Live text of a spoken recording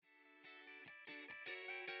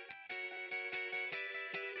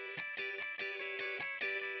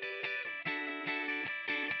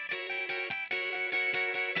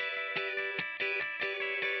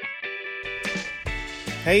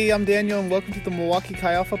Hey, I'm Daniel, and welcome to the Milwaukee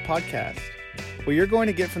Chi Alpha podcast. What you're going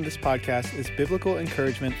to get from this podcast is biblical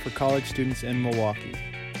encouragement for college students in Milwaukee.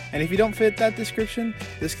 And if you don't fit that description,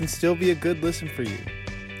 this can still be a good listen for you.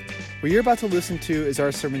 What you're about to listen to is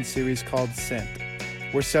our sermon series called Sent.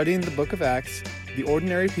 We're studying the book of Acts, the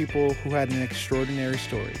ordinary people who had an extraordinary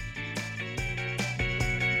story.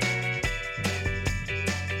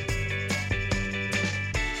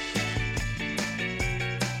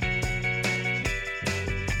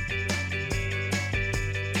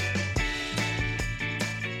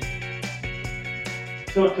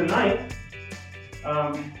 So tonight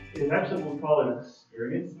is actually what we call an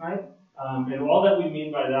experience night. And all that we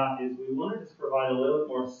mean by that is we want to just provide a little bit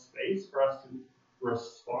more space for us to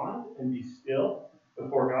respond and be still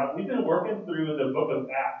before God. We've been working through the book of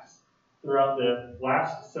Acts throughout the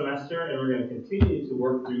last semester, and we're going to continue to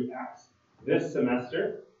work through Acts this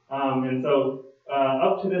semester. And so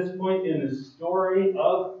up to this point in the story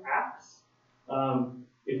of Acts,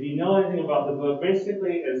 if you know anything about the book,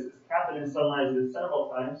 basically, as Catherine has summarized it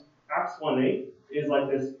several times, Acts 1:8 is like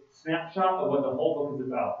this snapshot of what the whole book is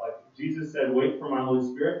about. Like Jesus said, wait for my Holy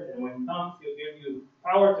Spirit, and when he comes, he'll give you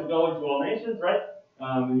power to go into all nations, right?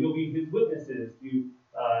 And you'll be his witnesses to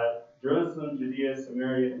Jerusalem, Judea,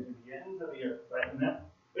 Samaria, and to the ends of the earth, right? And that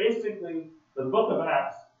basically, the book of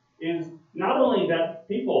Acts is not only that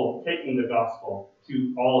people taking the gospel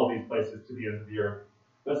to all of these places, to the ends of the earth,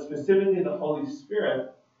 but specifically the Holy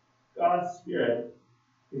Spirit, God's Spirit,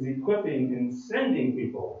 is equipping and sending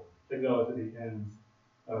people to go to the ends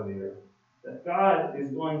of the earth. That God is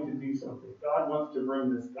going to do something. God wants to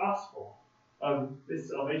bring this gospel of this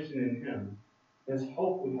salvation in him, this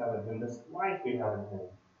hope we have in him, this life we have in him.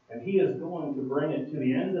 And he is going to bring it to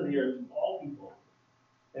the ends of the earth, to all people.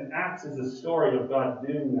 And Acts is a story of God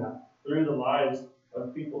doing that through the lives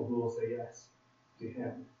of people who will say yes to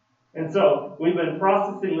him. And so we've been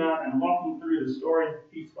processing that and walking through the story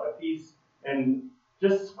piece by piece. And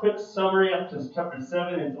just quick summary up to chapter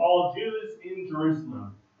 7, it's all Jews in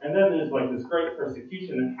Jerusalem. And then there's like this great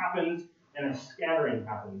persecution that happens, and a scattering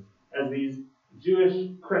happens as these Jewish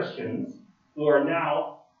Christians who are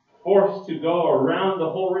now forced to go around the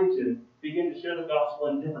whole region begin to share the gospel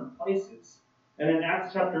in different places. And in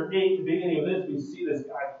Acts chapter 8, the beginning of this, we see this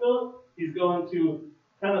guy Philip. He's going to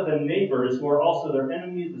kind of the neighbors who are also their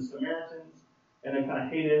enemies, the Samaritans, and they kind of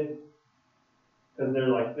hated because they're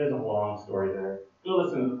like, there's a long story there. Go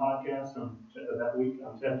listen to the podcast from that week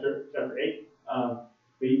on chapter 8.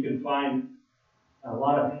 But you can find a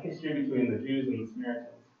lot of history between the Jews and the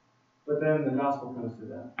Samaritans. But then the gospel comes to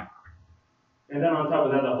them. And then on top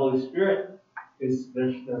of that, the Holy Spirit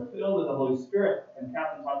they're filled with the Holy Spirit. And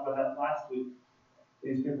Catherine talked about that last week.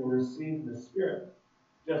 These people received the Spirit,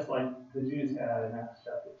 just like the Jews had in Acts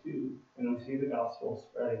chapter 2. And we see the gospel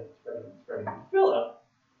spreading. And Philip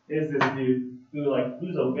is this dude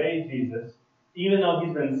who's obeyed Jesus. Even though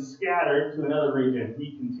he's been scattered to another region,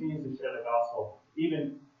 he continues to share the gospel,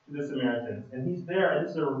 even to the Samaritans. And he's there, and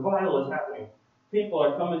this revival is happening. People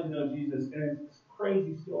are coming to know Jesus, and it's this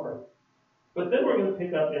crazy story. But then we're going to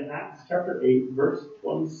pick up in Acts chapter 8, verse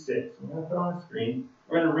 26. I'm going to put it on the screen.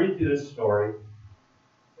 We're going to read through this story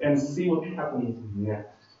and see what happens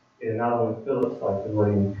next in not only Philip's life and what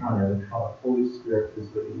he encountered, and how the Holy Spirit is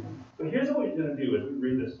with him. But here's what we're going to do as we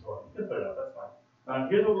read this story. You can put it up, that's fine.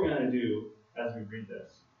 Here's what we're going to do as we read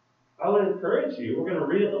this. I would encourage you, we're going to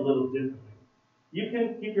read it a little differently. You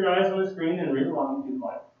can keep your eyes on the screen and read along if you'd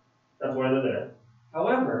like. That's why they're there.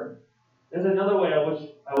 However, there's another way I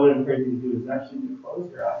would encourage you to do is actually to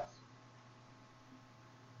close your eyes.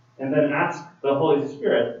 And then ask the Holy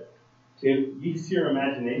Spirit to use your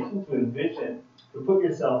imagination to envision, to put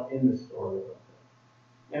yourself in the story.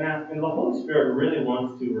 And the Holy Spirit really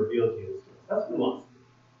wants to reveal Jesus to us. That's what he wants to do,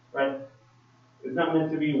 right? It's not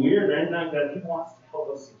meant to be weird or anything like that. He wants to help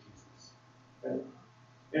us see Jesus. Right?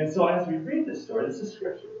 And so as we read this story, this is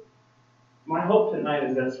Scripture. My hope tonight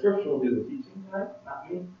is that Scripture will do the teaching tonight, not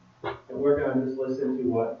me. And we're going to just listen to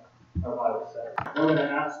what our Bible says. We're going to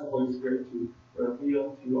ask the Holy Spirit to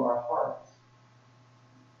reveal to our hearts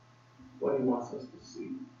what he wants us to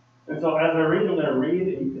see. And so as I read, I'm going to read,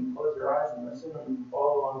 and you can close your eyes and listen, and you can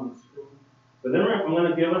follow along on the screen. But then I'm going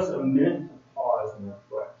to give us a minute to pause and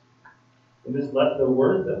reflect. And just let the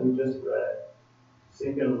words that we just read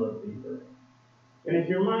sink in a little deeper. And if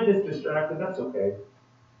your mind is distracted, that's okay.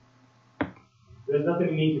 There's nothing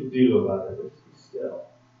you need to do about it. Just be still.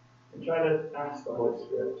 And try to ask the Holy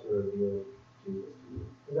Spirit to reveal Jesus to you.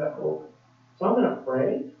 Is that cool? So I'm going to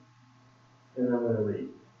pray, and I'm going to read.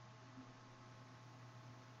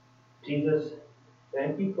 Jesus,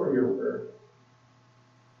 thank you for your word.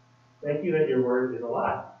 Thank you that your word is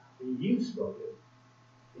alive. You spoke it.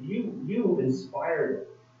 You inspired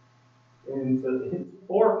it. And so it's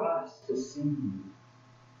for us to see you.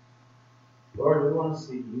 Lord, we want to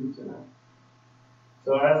see you tonight.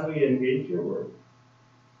 So as we engage your word,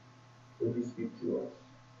 would you speak to us?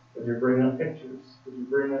 Would you bring up pictures? Would you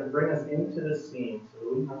bring us into the scene so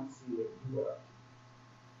that we might see what you are up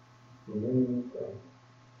to? In your name we pray.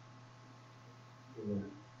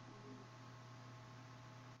 Amen.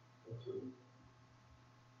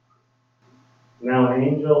 Now an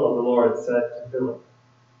angel of the Lord said to Philip,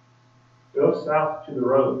 "Go south to the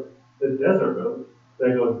road, the desert road,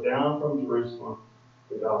 that goes down from Jerusalem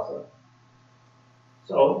to Gaza."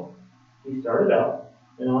 So he started out,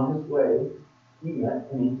 and on his way he met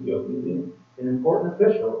an Ethiopian eunuch, an important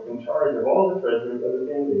official in charge of all the treasures of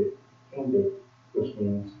the Candide, which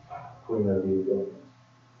means Queen of the Ethiopians.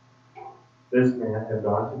 This man had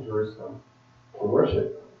gone to Jerusalem to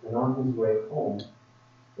worship, and on his way home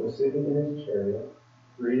was sitting in his chariot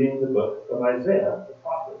reading the book of Isaiah the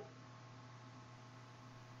prophet.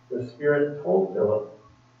 The Spirit told Philip,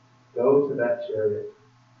 "Go to that chariot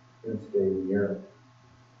and stay near it."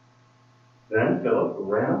 Then Philip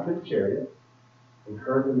ran up to the chariot and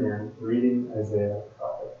heard the man reading Isaiah the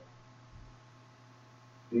prophet.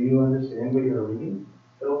 "Do you understand what you are reading?"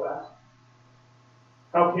 Philip asked.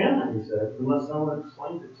 "How can I," he said, "unless someone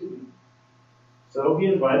explains it to me?" So he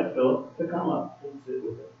invited Philip to come up and sit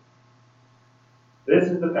with him. This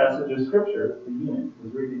is the passage of Scripture the eunuch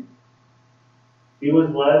was reading. "He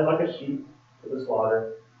was led like a sheep to the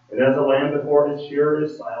slaughter, and as a lamb before his shearer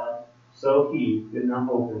is silent, so he did not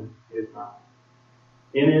open his mouth.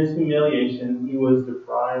 In his humiliation he was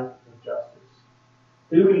deprived of justice.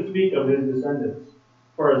 Who can speak of his descendants?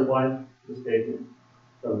 For his life was taken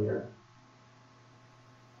from the earth."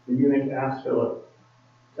 The eunuch asked Philip,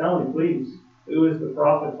 "Tell me, please, who is the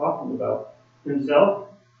prophet talking about? Himself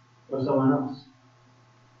or someone else?"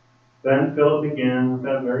 Then Philip began with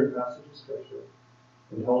that very passage of Scripture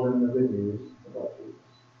and told him the good news about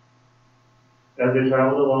Jesus. As they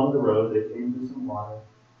traveled along the road, they came to some water,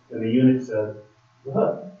 and the eunuch said,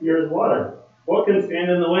 "Look, here is water. What can stand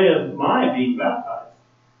in the way of my being baptized?"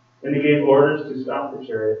 And he gave orders to stop the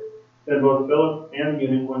chariot. Then both Philip and the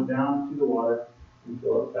eunuch went down to the water, and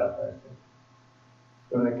Philip baptized him.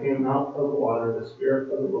 When they came out of the water, the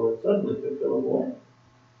Spirit of the Lord suddenly took Philip away,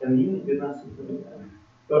 and the eunuch did not see him again,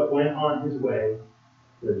 but went on his way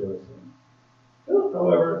rejoicing. Philip,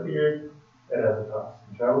 however, appeared at Azotus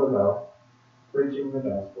and traveled about, preaching the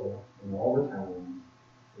gospel in all the towns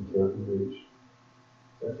until he reached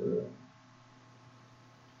Caesarea.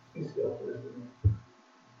 Be still for this minute.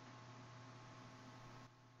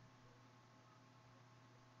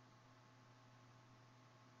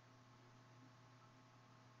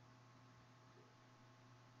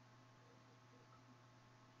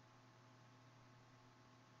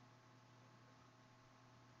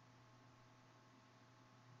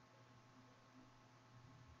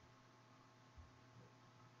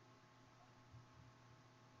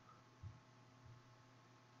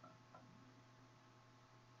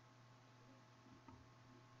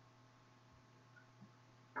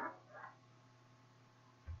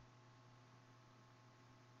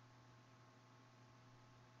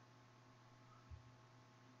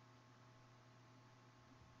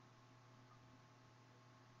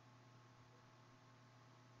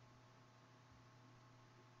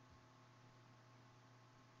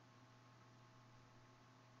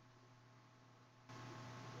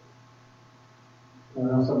 I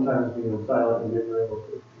know sometimes being silent and being able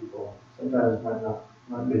to people sometimes might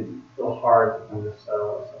feel hard to kind of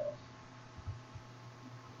settle ourselves.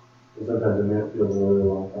 And sometimes it may feel really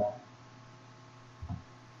long time.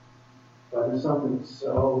 But there's something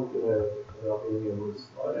so good about being able to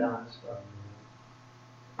slow down and stop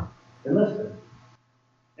and listen.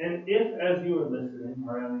 And if, as you were listening,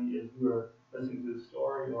 or as you were listening to the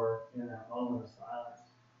story, or in that moment of silence,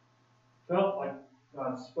 felt like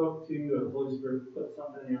God spoke to you, or the Holy Spirit put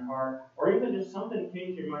something in your heart, or even just something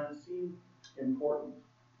came to your mind that seemed important,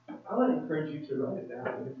 I would encourage you to write it down.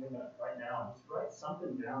 You can take that right now and just write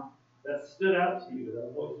something down that stood out to you, that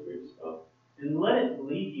the Holy Spirit spoke, and let it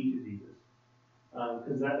lead you to Jesus.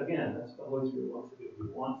 Because that, again, that's what the Holy Spirit wants to do. He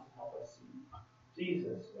wants to help us see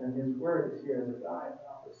Jesus, and His Word is here as a guide to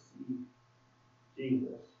help us see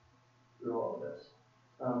Jesus through all of this.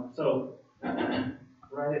 So,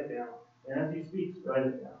 write it down. And as He speaks, write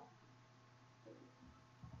it down.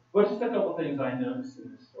 But just a couple things I noticed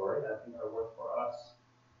in this story that I think are worth for us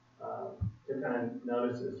to kind of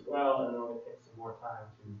notice as well, and then we'll take some more time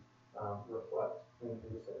to reflect in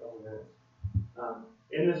just a couple minutes.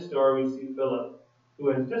 In this story, we see Philip, who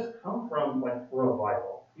has just come from like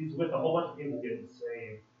revival. He's with a whole bunch of people getting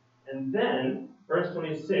saved, And then, verse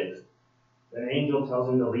 26, an angel tells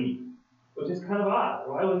him to leave, which is kind of odd.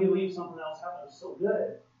 Why would he leave something else happened? It was so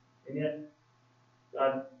good. And yet,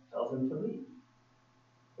 God tells him to leave.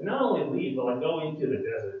 And not only leave, but go into the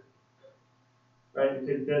desert. Right?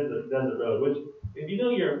 Take the desert road, which, if you know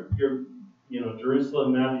your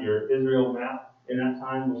Jerusalem map, your Israel map in that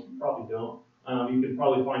time, which you probably don't, you could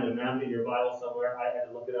probably find a map in your Bible somewhere. I had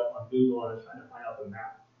to look it up on Google, and I was trying to find out the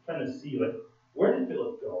map, trying to see, where did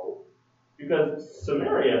Philip go? Because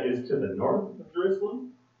Samaria is to the north of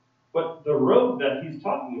Jerusalem, but the road that he's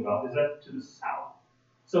talking about is to the south.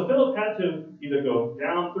 So Philip had to either go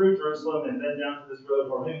down through Jerusalem and then down to this road,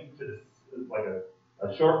 or maybe to this,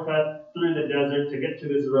 a shortcut through the desert to get to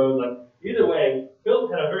this road. Either way,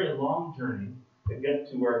 Philip had a very long journey to get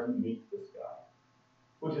to where he meets this guy,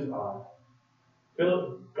 which is odd.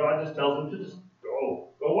 God just tells him to just go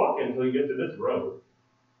walk until you get to this road.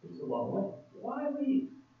 It's a long way. Why leave?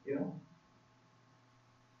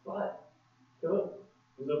 But Philip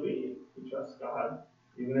was obedient. He trusts God,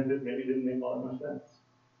 even if it maybe didn't make all that much sense.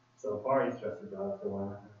 So far, he's trusted God, so why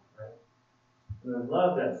not now, right? And I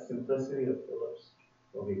love that simplicity of Philip's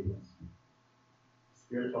obedience. The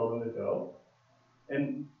Spirit told him to go.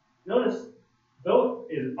 And notice, though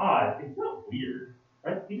it is odd, it's not weird,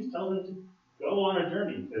 right? He just tells him to go on a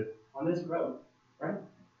journey on this road, right?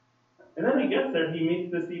 And then when he gets there, he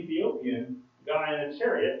meets this Ethiopian guy in a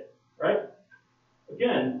chariot, right?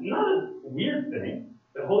 Again, not a weird thing.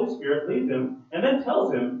 The Holy Spirit leads him and then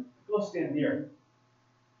tells him, go stand near.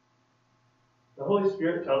 The Holy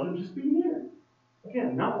Spirit tells him, just be near.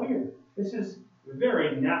 Again, not weird. This is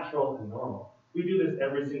very natural and normal. We do this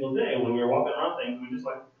every single day when we're walking around things. We just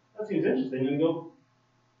that seems interesting, and go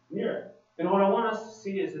near it. And what I want us to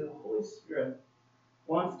see is that the Holy Spirit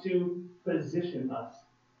wants to position us.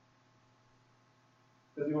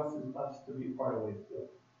 Because he wants us to be part of what he's doing.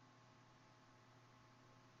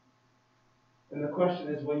 And the question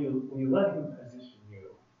is, will you let him position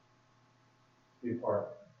you to be part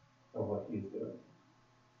of what he's doing?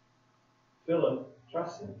 Philip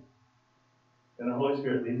trusts him. And the Holy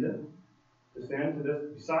Spirit leads him to stand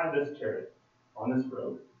beside this chariot on this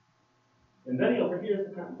road. And then he overhears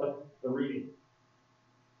the reading.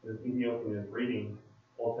 The Ethiopian is reading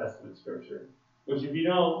Old Testament scripture, which, if you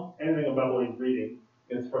know anything about what he's reading,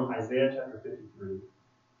 it's from Isaiah chapter 53.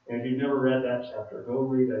 And if you've never read that chapter, go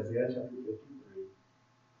read Isaiah chapter 53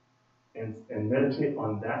 and meditate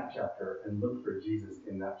on that chapter and look for Jesus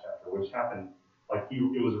in that chapter, which happened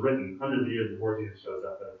it was written hundreds of years before Jesus shows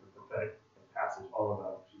up as a prophetic passage all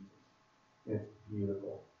about Jesus. It's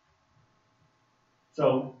beautiful.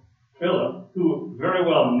 So Philip, who very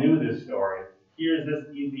well knew this story, hears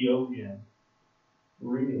this Ethiopian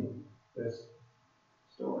reading this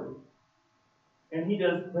story. And he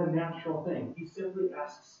does the natural thing. He simply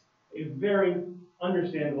asks a very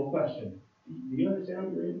understandable question. Do you understand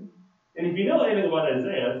what you're reading? And if you know anything about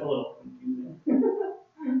Isaiah, it's a little confusing.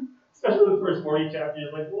 Especially the first 40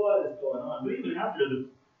 chapters, what is going on? But even after the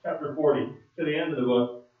chapter 40 to the end of the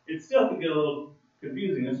book, it still can get a little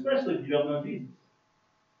confusing, especially if you don't know Jesus.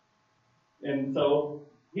 And so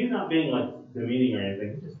he's not being demeaning or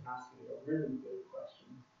anything. He's just asking a really good question.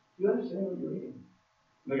 Do you understand what you're reading?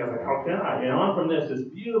 And the guy's like, how can I? And on from this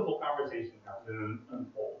beautiful conversation happens and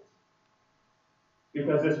unfolds.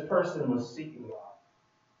 Because this person was seeking God.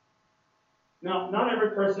 Now, not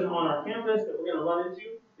every person on our campus that we're going to run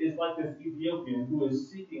into is like this Ethiopian who is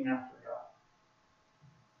seeking after God.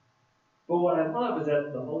 But what I love is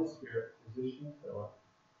that the Holy Spirit positioned Philip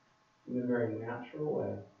in a very natural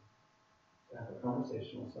way to have a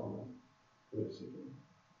conversation with someone who is seeking.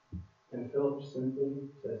 And Philip simply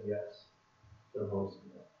says yes to the Holy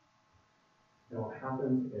Spirit. And what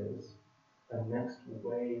happens is a next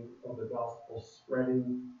wave of the gospel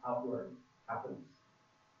spreading outward happens.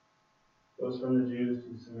 It goes from the Jews to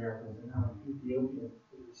the Samaritans, and now an Ethiopian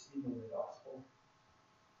is receiving the gospel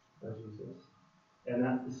of Jesus. And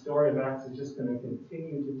that's the story of Acts is just going to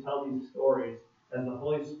continue to tell these stories as the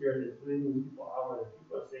Holy Spirit is leading people outward. As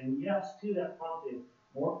people are saying yes to that prompting,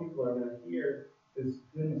 more people are going to hear His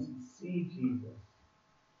goodness and see Jesus.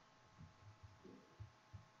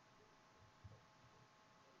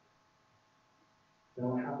 And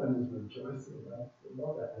what happens is rejoicing. I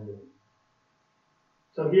love that ending.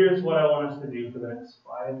 So here's what I want us to do for the next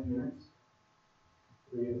 5 minutes.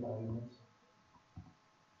 3 to 5 minutes.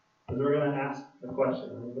 Because we're going to ask the question.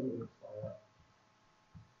 Let me put the next slide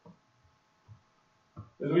up.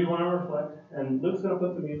 Because we want to reflect, and Luke's going to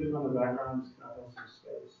put the music on the background, just kind of fill some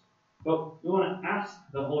space. But we want to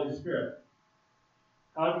ask the Holy Spirit,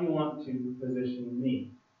 how do you want to position me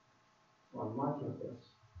on my campus,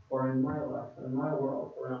 or in my life, or in my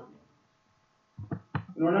world around me?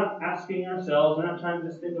 And we're not asking ourselves, we're not trying to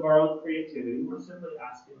just think of our own creativity, we're simply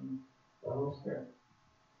asking the Holy Spirit.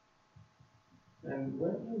 And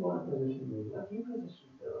where do you want to position you? What do you position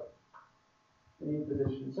Philip? And you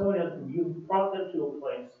position somebody else, and you brought them to a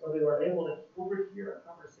place where they were able to overhear a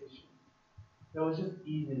conversation that was just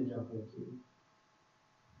easy to jump into.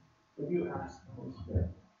 If you ask the Holy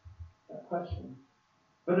Spirit that question.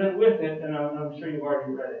 But then with it, and I'm sure you've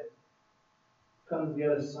already read it, comes the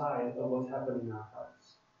other side of what's happening in our hearts.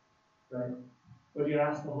 Right? Would you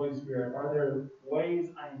ask the Holy Spirit, are there ways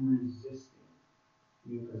I'm resisting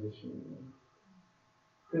you positioning me?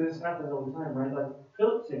 Because this happens all the time, right? Like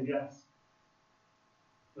Philip said yes.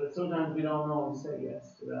 But sometimes we don't always say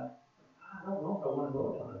yes to that. I don't know if I want to go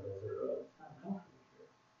down a desert road. It's not comfortable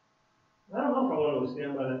here. I don't know if I want to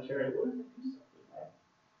stand by that chariot. What if I do something, right?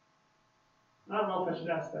 I don't know if I should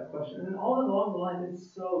ask that question. And all along the line, it's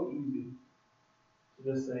so easy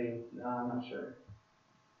to just say, no, I'm not sure.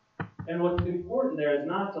 And what's important there is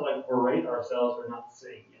not to berate ourselves for not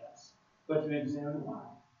saying yes, but to examine why.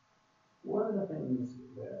 What are the things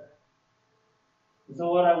there? And so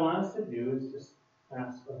what I want us to do is just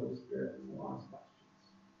ask the Holy Spirit some honest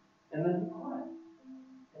questions. And then be quiet.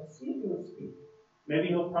 And see if He will speak. Maybe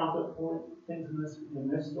He'll prompt up things in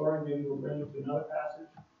this story. Maybe He'll bring you to another passage.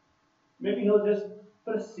 Maybe He'll just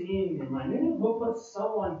put a scene in your mind. Maybe He'll put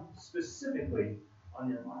someone specifically on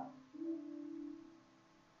your mind.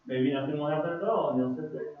 Maybe nothing will happen at all, and you'll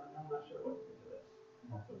sit there going, I'm not sure what to think of this.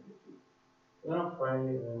 And that's okay too. We're going to pray,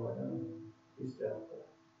 and then we're going to be still.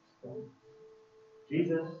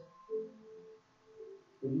 Jesus,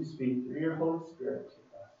 would you speak through your Holy Spirit to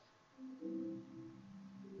us?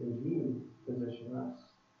 Would you position us?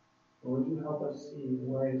 Or would you help us see in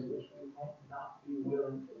ways which we might not be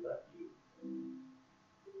willing to let you?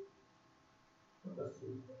 Help us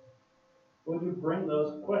see. Would you bring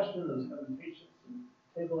those questions, those temptations to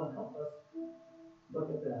the table and help us look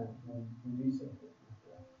at them and do something with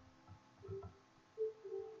them?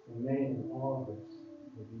 And may in all of this,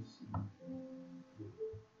 may we see you.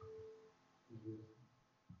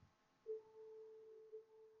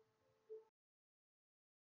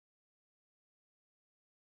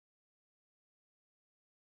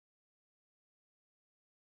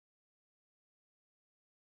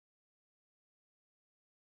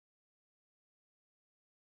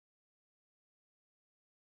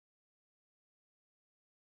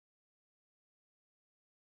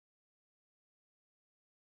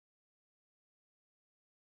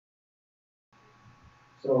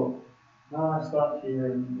 So, my last thought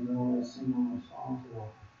here, and then we're going to sing one more song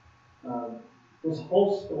tonight. This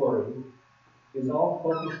whole story is all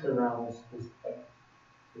focused around this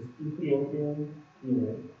Ethiopian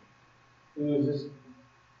eunuch who is this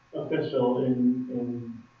official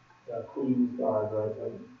in the Queen's Guard,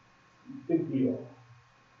 right? Big deal.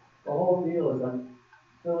 The whole deal is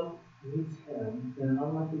Philip meets him in an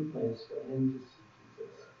unlikely place for him to see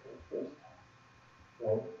Jesus for the first time.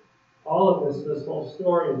 Right? All of this whole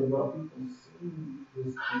story is about people seeing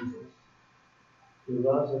this Jesus who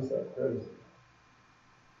loves us like crazy.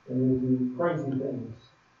 And we do crazy things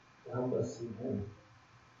to help us see Him.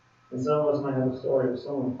 And some of us might have a story of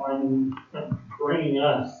someone bringing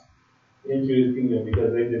us into His kingdom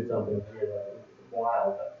because they did something here that was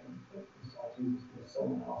wild. That we saw Jesus because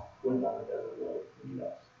someone else went down the desert road to meet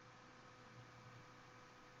us.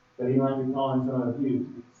 But He might be calling some of you to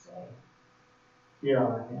be the same here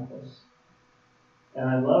on our campus. And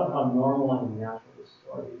I love how normal and natural this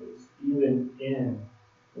story is, even in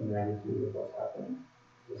the magnitude of what's happening.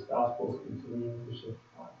 This gospel is continuing to shift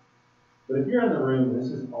on. But if you're in the room,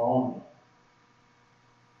 this is all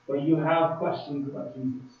new. But you have questions about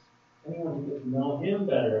Jesus. Anyone who gets to know Him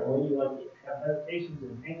better, or you have hesitations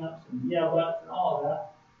and hang-ups and buts and all of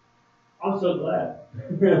that, I'm so glad.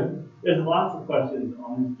 There's lots of questions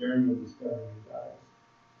on this journey of discovering who God is.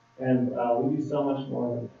 And we do so much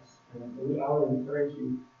more than this. And I would encourage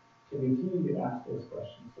you to continue to ask those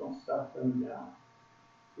questions. Don't stuff them down.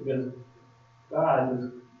 Because God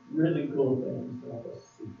does really cool things to help us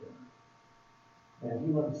see Him. And if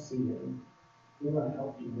you want to see Him, we want to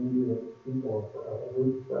help you. Maybe with people, a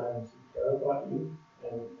group of friends who care about you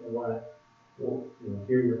and want to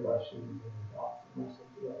hear your questions and your thoughts and wrestle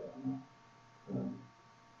together on that.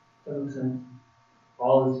 Does that make sense?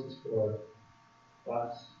 All this is for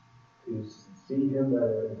us to see Him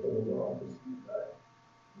better and for the world to see Him better.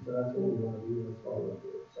 And so that's what we want to do. That's why we're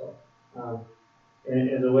here. So, and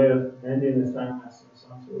as a way of ending this time, I sing a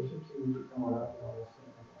song to worship. So we should come on up and I'll sing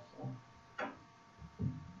a song.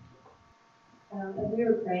 As we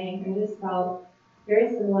were praying, I just felt very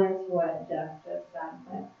similar to what Jeff just said.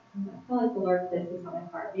 But I feel like the Lord placed this on my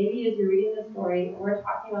heart. Maybe as you're reading the story, and we're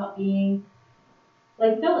talking about being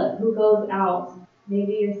like Philip, who goes out.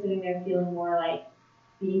 Maybe you're sitting there feeling more like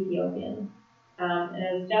the Ethiopian.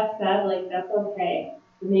 And as Jeff said, like, that's okay.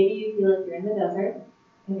 So maybe you feel like you're in the desert,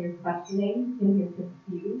 and you're questioning, and you're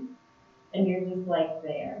confused, and you're just like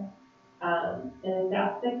there. And if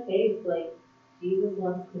that's the case, like, Jesus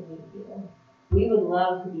wants to meet you. We would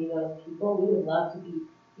love to be those people. We would love to be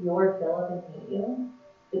your Philip and meet you.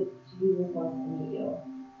 But Jesus wants to meet you.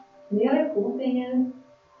 And the other cool thing is,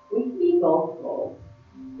 we can be both roles.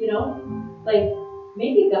 You know? Like,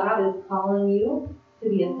 maybe God is calling you to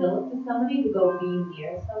be a Philip to somebody, to go be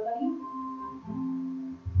near somebody.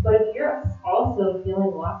 But if you're also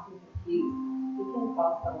feeling lost and confused, you can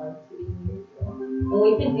call someone to be near you. And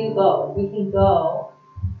we can do both. We can go,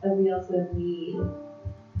 and we also need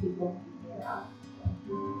people to be near us.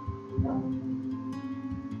 So.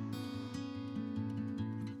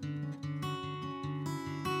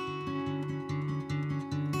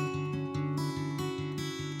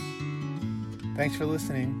 Thanks for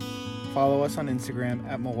listening. Follow us on Instagram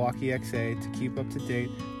at MilwaukeeXA to keep up to date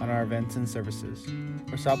on our events and services.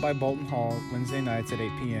 Or stop by Bolton Hall Wednesday nights at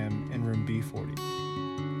 8 p.m. in room B40.